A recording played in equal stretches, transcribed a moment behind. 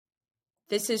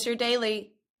This is your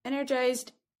daily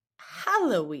Energized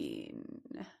Halloween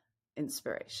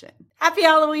inspiration. Happy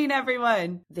Halloween,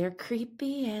 everyone. They're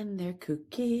creepy and they're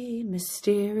kooky,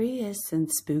 mysterious and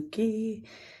spooky.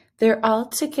 They're all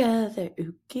together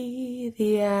ooky,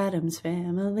 the Addams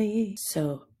family.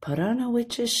 So put on a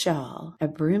witch's shawl, a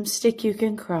broomstick you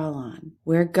can crawl on.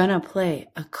 We're gonna play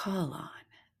a call on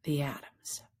the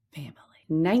Addams family.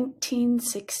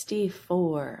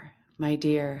 1964. My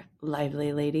dear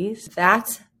lively ladies,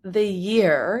 that's the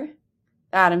year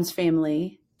the Addams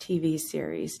Family TV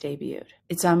series debuted.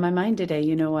 It's on my mind today.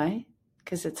 You know why?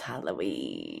 Because it's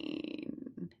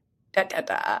Halloween. Da, da,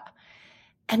 da.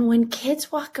 And when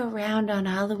kids walk around on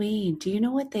Halloween, do you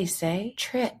know what they say?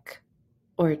 Trick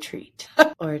or a treat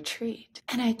or a treat.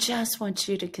 And I just want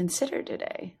you to consider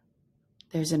today,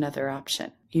 there's another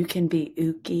option. You can be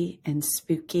ooky and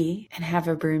spooky and have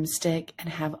a broomstick and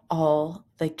have all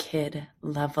the kid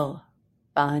level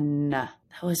fun.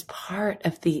 That was part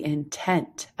of the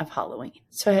intent of Halloween.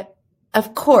 So,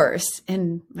 of course,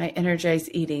 in my Energized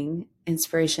Eating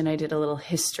inspiration, I did a little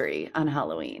history on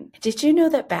Halloween. Did you know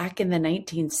that back in the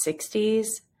 1960s,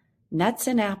 nuts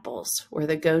and apples were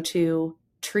the go-to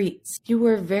treats? You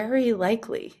were very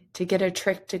likely to get a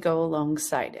trick to go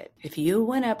alongside it if you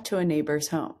went up to a neighbor's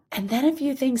home. And then a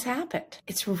few things happened.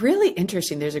 It's really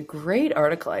interesting. There's a great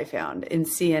article I found in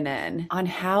CNN on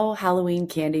how Halloween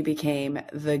candy became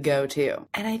the go-to.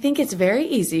 And I think it's very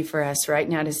easy for us right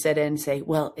now to sit in and say,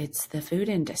 well, it's the food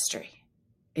industry.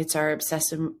 It's our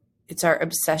obsession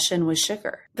with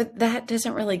sugar. But that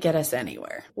doesn't really get us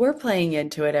anywhere. We're playing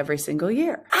into it every single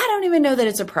year. I don't even know that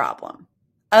it's a problem.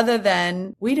 Other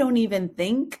than we don't even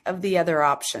think of the other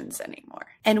options anymore.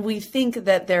 And we think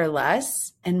that they're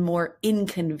less and more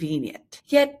inconvenient.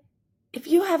 Yet, if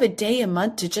you have a day a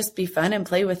month to just be fun and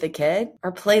play with a kid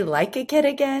or play like a kid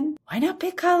again, why not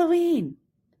pick Halloween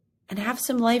and have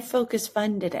some life-focused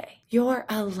fun today? You're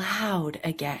allowed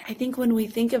again. I think when we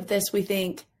think of this, we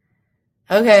think,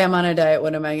 okay, I'm on a diet.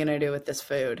 What am I going to do with this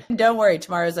food? Don't worry,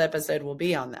 tomorrow's episode will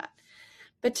be on that.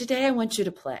 But today I want you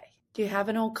to play. Do you have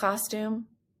an old costume?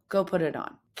 Go put it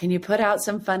on. Can you put out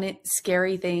some fun,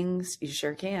 scary things? You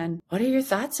sure can. What are your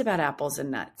thoughts about apples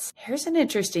and nuts? Here's an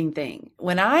interesting thing.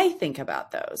 When I think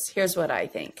about those, here's what I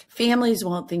think. Families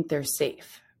won't think they're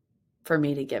safe for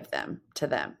me to give them to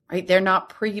them, right? They're not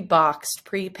pre-boxed,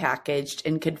 pre-packaged,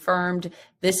 and confirmed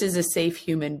this is a safe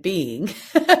human being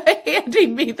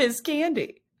handing me this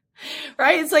candy,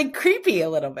 right? It's like creepy a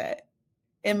little bit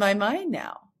in my mind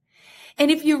now. And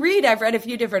if you read, I've read a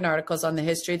few different articles on the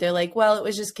history. They're like, well, it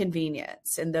was just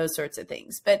convenience and those sorts of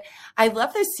things. But I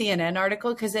love this CNN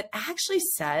article because it actually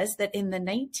says that in the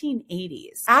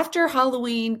 1980s, after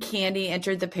Halloween candy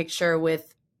entered the picture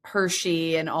with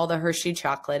Hershey and all the Hershey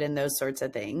chocolate and those sorts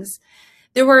of things,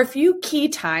 there were a few key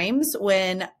times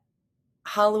when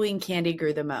Halloween candy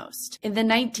grew the most. In the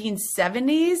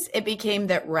 1970s, it became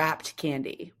that wrapped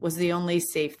candy was the only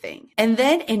safe thing. And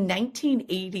then in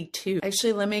 1982,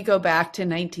 actually, let me go back to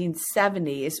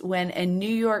 1970s when a New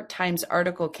York Times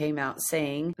article came out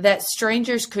saying that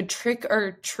strangers could trick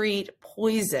or treat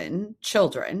poison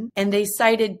children. And they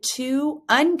cited two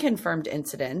unconfirmed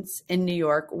incidents in New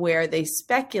York where they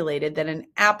speculated that an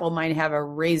apple might have a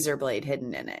razor blade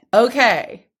hidden in it.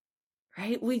 Okay.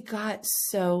 Right? We got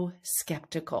so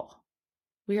skeptical.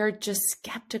 We are just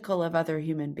skeptical of other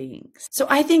human beings. So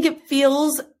I think it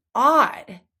feels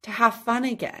odd to have fun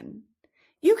again.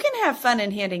 You can have fun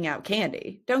in handing out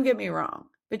candy. Don't get me wrong.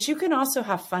 But you can also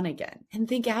have fun again and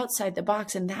think outside the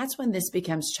box. And that's when this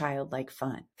becomes childlike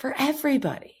fun for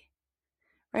everybody.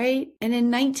 Right? And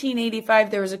in 1985,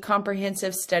 there was a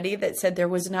comprehensive study that said there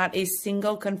was not a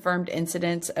single confirmed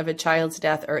incident of a child's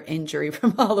death or injury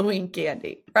from Halloween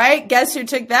candy. Right? Guess who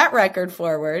took that record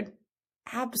forward?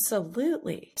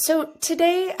 Absolutely. So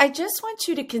today, I just want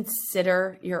you to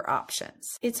consider your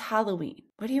options. It's Halloween.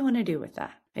 What do you want to do with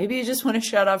that? Maybe you just want to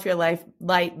shut off your light,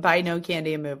 buy no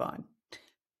candy, and move on.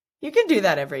 You can do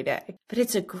that every day, but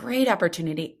it's a great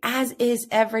opportunity, as is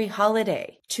every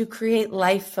holiday, to create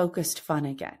life-focused fun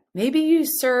again. Maybe you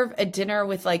serve a dinner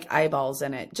with like eyeballs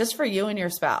in it, just for you and your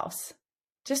spouse,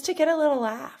 just to get a little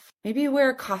laugh. Maybe you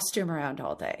wear a costume around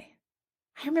all day.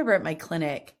 I remember at my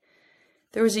clinic,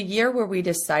 there was a year where we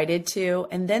decided to,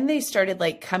 and then they started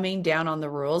like coming down on the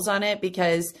rules on it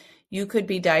because you could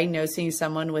be diagnosing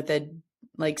someone with a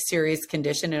like serious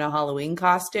condition in a Halloween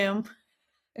costume.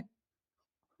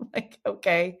 Like,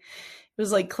 okay, it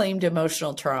was like claimed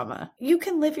emotional trauma. You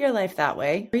can live your life that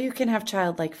way, or you can have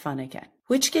childlike fun again,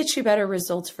 which gets you better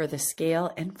results for the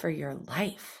scale and for your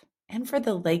life and for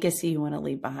the legacy you want to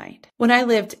leave behind. When I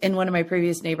lived in one of my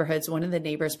previous neighborhoods, one of the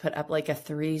neighbors put up like a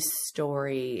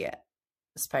 3-story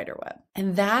spider web.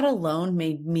 And that alone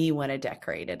made me want to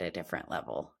decorate at a different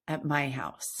level at my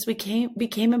house. We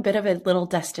became a bit of a little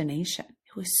destination.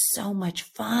 It was so much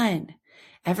fun.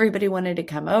 Everybody wanted to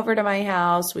come over to my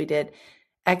house. We did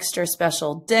extra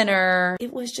special dinner.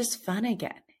 It was just fun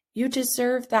again. You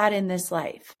deserve that in this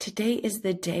life. Today is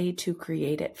the day to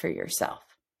create it for yourself.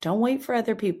 Don't wait for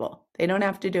other people. They don't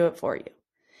have to do it for you.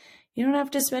 You don't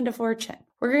have to spend a fortune.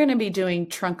 We're going to be doing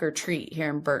trunk or treat here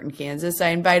in Burton, Kansas. I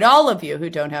invite all of you who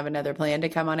don't have another plan to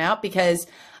come on out because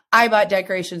I bought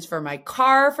decorations for my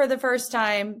car for the first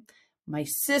time. My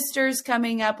sister's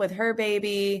coming up with her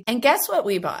baby. And guess what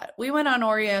we bought? We went on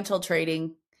Oriental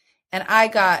Trading and I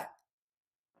got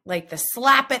like the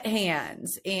slap it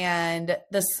hands and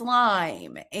the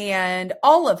slime and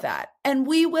all of that. And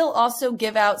we will also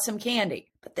give out some candy.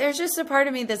 But there's just a part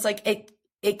of me that's like,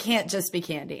 it can't just be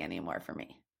candy anymore for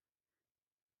me.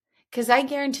 Because I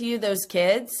guarantee you those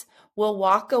kids will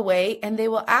walk away and they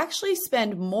will actually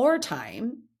spend more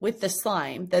time with the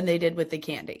slime than they did with the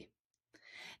candy.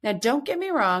 Now, don't get me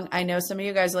wrong. I know some of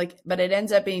you guys are like, but it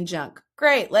ends up being junk.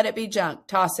 Great, let it be junk.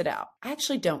 Toss it out. I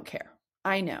actually don't care.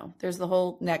 I know there's the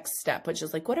whole next step, which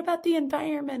is like, what about the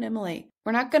environment, Emily?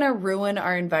 We're not going to ruin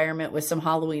our environment with some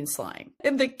Halloween slime.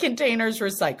 And the container's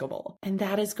recyclable. And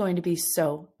that is going to be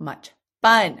so much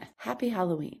fun. Happy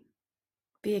Halloween.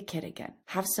 Be a kid again.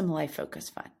 Have some life focus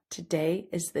fun. Today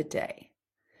is the day.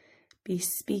 Be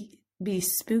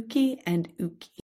spooky and ooky.